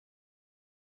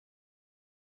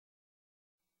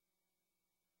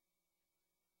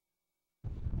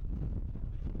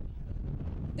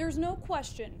There's no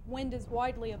question wind is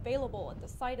widely available at the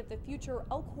site of the future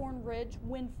Elkhorn Ridge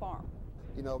wind farm.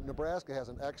 You know, Nebraska has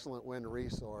an excellent wind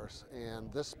resource,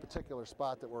 and this particular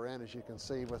spot that we're in, as you can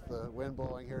see with the wind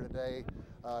blowing here today,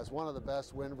 is one of the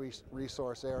best wind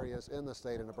resource areas in the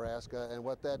state of Nebraska, and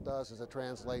what that does is it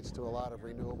translates to a lot of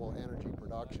renewable energy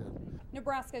production.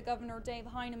 Nebraska Governor Dave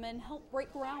Heineman helped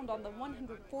break ground on the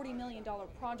 $140 million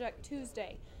project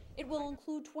Tuesday. It will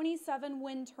include 27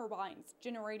 wind turbines,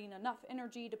 generating enough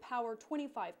energy to power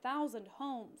 25,000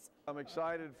 homes. I'm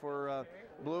excited for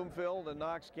Bloomfield and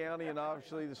Knox County and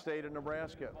obviously the state of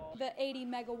Nebraska. The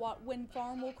 80-megawatt wind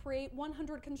farm will create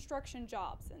 100 construction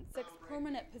jobs and 6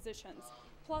 permanent positions,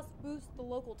 plus boost the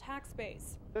local tax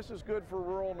base. This is good for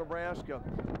rural Nebraska.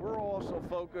 We're also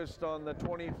focused on the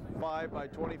 25 by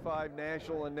 25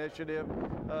 national initiative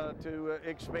to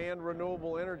expand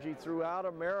renewable energy throughout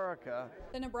America.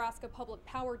 The Nebraska Public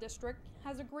Power District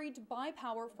has agreed to buy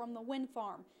power from the wind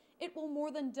farm. It will more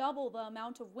than double the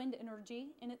amount of wind energy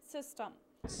in its system.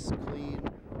 It's clean,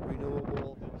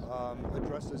 renewable,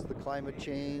 addresses the climate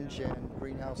change and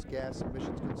greenhouse gas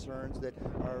emissions concerns that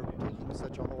are taking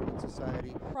such a hold in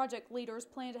society. Project leaders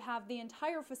plan to have the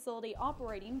entire facility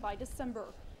operating by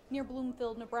December. Near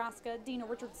Bloomfield, Nebraska, Dina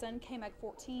Richardson, KMEG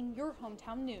 14, your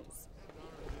hometown news.